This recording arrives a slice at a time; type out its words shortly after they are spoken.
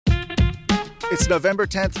It's November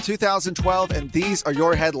 10th, 2012, and these are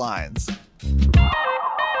your headlines.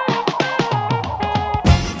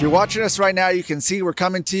 If you're watching us right now, you can see we're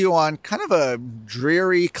coming to you on kind of a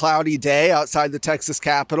dreary, cloudy day outside the Texas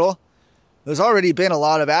Capitol. There's already been a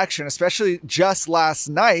lot of action, especially just last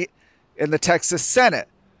night in the Texas Senate.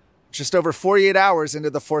 Just over 48 hours into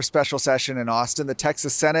the fourth special session in Austin, the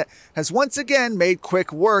Texas Senate has once again made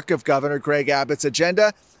quick work of Governor Greg Abbott's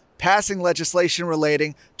agenda, passing legislation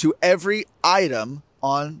relating to every item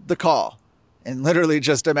on the call in literally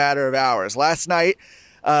just a matter of hours. Last night,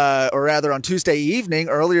 or rather on Tuesday evening,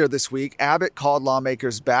 earlier this week, Abbott called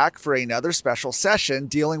lawmakers back for another special session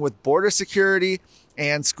dealing with border security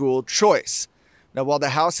and school choice. Now, while the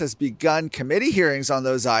House has begun committee hearings on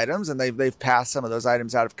those items, and they've passed some of those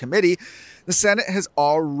items out of committee, the Senate has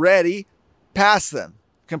already passed them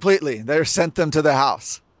completely. They've sent them to the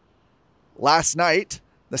House. Last night,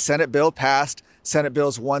 the Senate bill passed Senate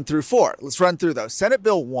Bills 1 through 4. Let's run through those. Senate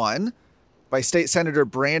Bill 1 by State Senator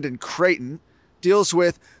Brandon Creighton deals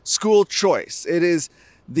with school choice. It is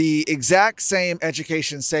the exact same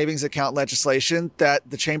education savings account legislation that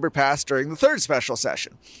the chamber passed during the third special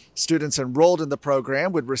session. Students enrolled in the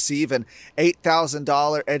program would receive an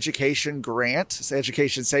 $8,000 education grant,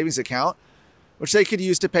 education savings account, which they could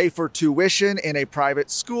use to pay for tuition in a private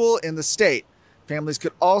school in the state. Families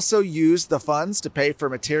could also use the funds to pay for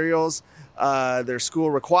materials their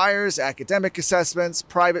school requires, academic assessments,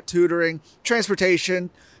 private tutoring, transportation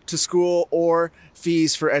to school, or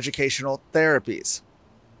fees for educational therapies.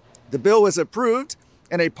 The bill was approved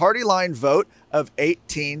in a party line vote of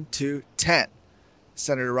 18-10.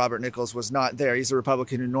 Senator Robert Nichols was not there. He's a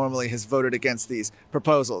Republican who normally has voted against these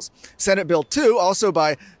proposals. Senate Bill 2, also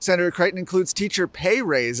by Senator Creighton, includes teacher pay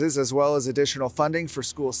raises as well as additional funding for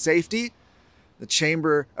school safety. The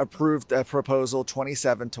chamber approved the proposal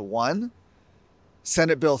 27-1.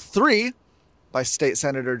 Senate Bill 3 by State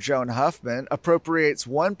Senator Joan Huffman appropriates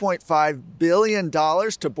 $1.5 billion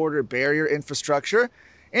to border barrier infrastructure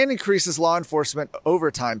and increases law enforcement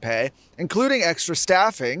overtime pay, including extra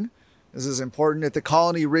staffing. This is important at the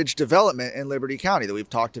Colony Ridge development in Liberty County that we've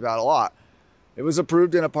talked about a lot. It was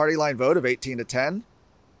approved in a party line vote of 18-10.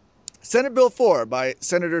 Senate Bill 4 by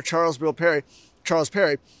Senator Charles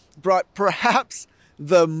Perry brought perhaps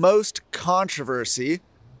the most controversy.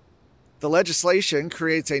 The legislation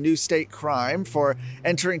creates a new state crime for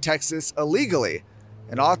entering Texas illegally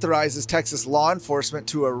and authorizes Texas law enforcement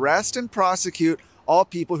to arrest and prosecute all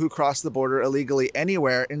people who cross the border illegally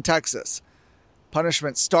anywhere in Texas.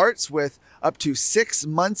 Punishment starts with up to 6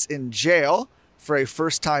 months in jail for a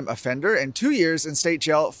first-time offender and 2 years in state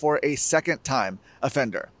jail for a second-time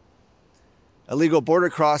offender. Illegal border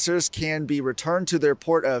crossers can be returned to their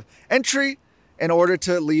port of entry in order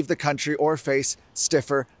to leave the country or face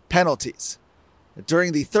stiffer penalties.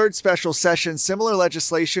 During the third special session, similar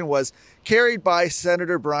legislation was carried by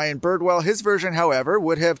Senator Brian Birdwell. His version, however,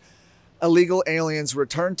 would have illegal aliens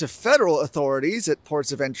returned to federal authorities at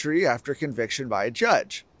ports of entry after conviction by a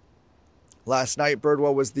judge. Last night,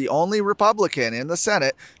 Birdwell was the only Republican in the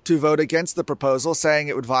Senate to vote against the proposal, saying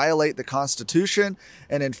it would violate the Constitution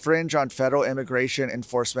and infringe on federal immigration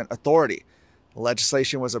enforcement authority. The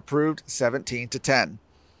legislation was approved 17-10.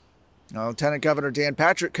 Now, Lieutenant Governor Dan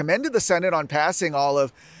Patrick commended the Senate on passing all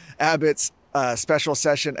of Abbott's special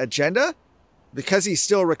session agenda. Because he's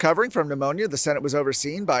still recovering from pneumonia, the Senate was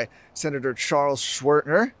overseen by Senator Charles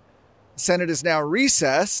Schwertner. The Senate is now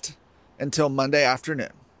recessed until Monday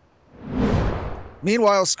afternoon.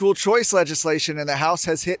 Meanwhile, school choice legislation in the House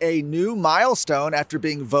has hit a new milestone after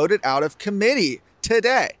being voted out of committee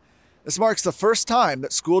today. This marks the first time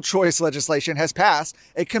that school choice legislation has passed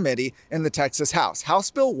a committee in the Texas House.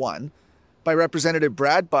 House Bill 1 by Representative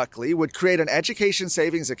Brad Buckley would create an education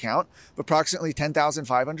savings account of approximately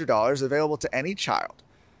 $10,500 available to any child.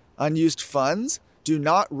 Unused funds do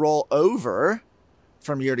not roll over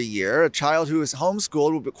from year to year. A child who is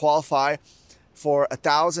homeschooled will qualify for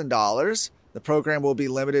 $1,000. The program will be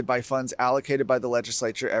limited by funds allocated by the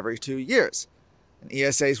legislature every 2 years. And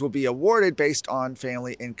ESAs will be awarded based on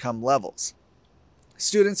family income levels.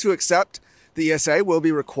 Students who accept the ESA will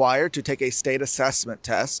be required to take a state assessment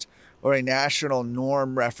test or a national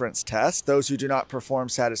norm reference test. Those who do not perform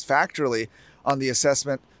satisfactorily on the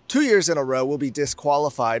assessment 2 years in a row will be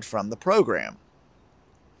disqualified from the program.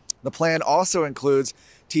 The plan also includes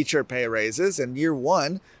teacher pay raises. In year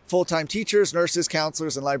one, full-time teachers, nurses,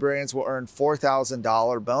 counselors, and librarians will earn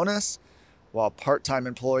 $4,000 bonus, while part-time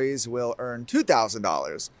employees will earn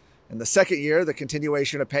 $2,000. In the second year, the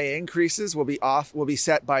continuation of pay increases will be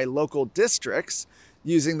set by local districts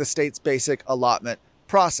using the state's basic allotment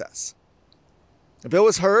process. The bill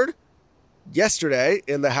was heard yesterday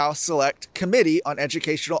in the House Select Committee on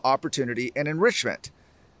Educational Opportunity and Enrichment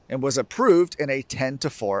and was approved in a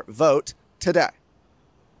 10-4 vote today.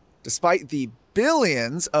 Despite the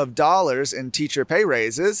billions of dollars in teacher pay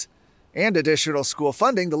raises and additional school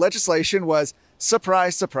funding, the legislation was,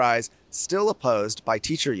 surprise, surprise, still opposed by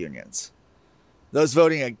teacher unions. Those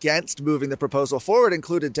voting against moving the proposal forward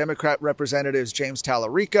included Democrat Representatives James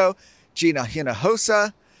Tallarico, Gina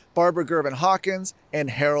Hinojosa, Barbara Gervin-Hawkins, and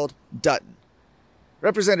Harold Dutton.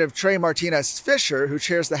 Representative Trey Martinez-Fisher, who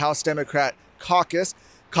chairs the House Democrat caucus,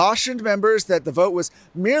 cautioned members that the vote was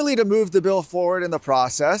merely to move the bill forward in the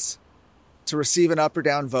process to receive an up or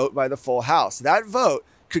down vote by the full House. That vote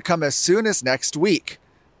could come as soon as next week.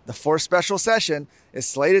 The fourth special session is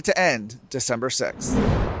slated to end December 6th.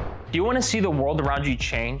 Do you want to see the world around you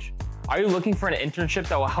change? Are you looking for an internship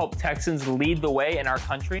that will help Texans lead the way in our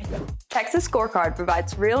country? Texas Scorecard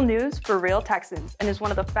provides real news for real Texans and is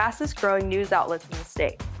one of the fastest growing news outlets in the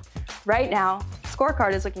state. Right now,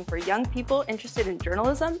 Scorecard is looking for young people interested in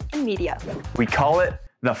journalism and media. We call it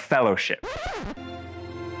the fellowship.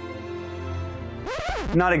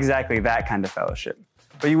 Not exactly that kind of fellowship,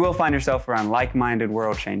 but you will find yourself around like-minded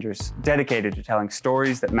world changers dedicated to telling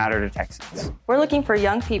stories that matter to Texans. We're looking for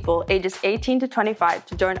young people ages 18 to 25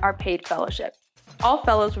 to join our paid fellowship. All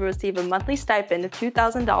fellows will receive a monthly stipend of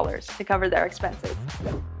 $2,000 to cover their expenses.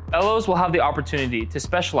 Fellows will have the opportunity to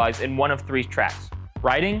specialize in one of three tracks: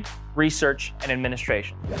 writing, research, and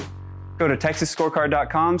administration. Go to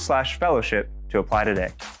texasscorecard.com/fellowship to apply today.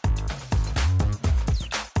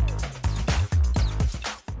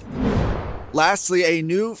 Lastly, a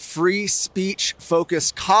new free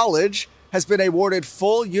speech-focused college has been awarded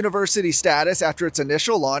full university status after its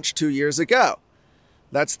initial launch 2 years ago.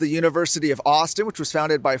 That's the University of Austin, which was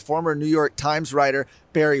founded by former New York Times writer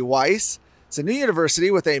Barry Weiss. It's a new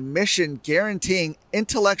university with a mission guaranteeing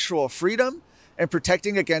intellectual freedom and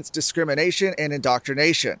protecting against discrimination and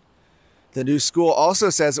indoctrination. The new school also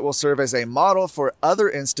says it will serve as a model for other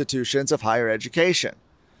institutions of higher education.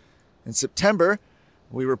 In September,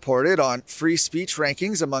 we reported on free speech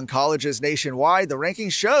rankings among colleges nationwide. The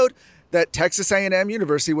rankings showed that Texas A&M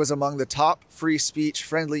University was among the top free speech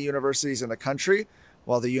friendly universities in the country,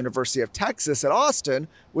 while the University of Texas at Austin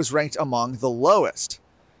was ranked among the lowest.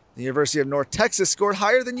 The University of North Texas scored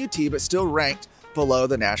higher than UT, but still ranked below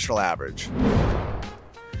the national average.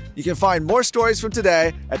 You can find more stories from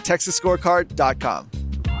today at texasscorecard.com.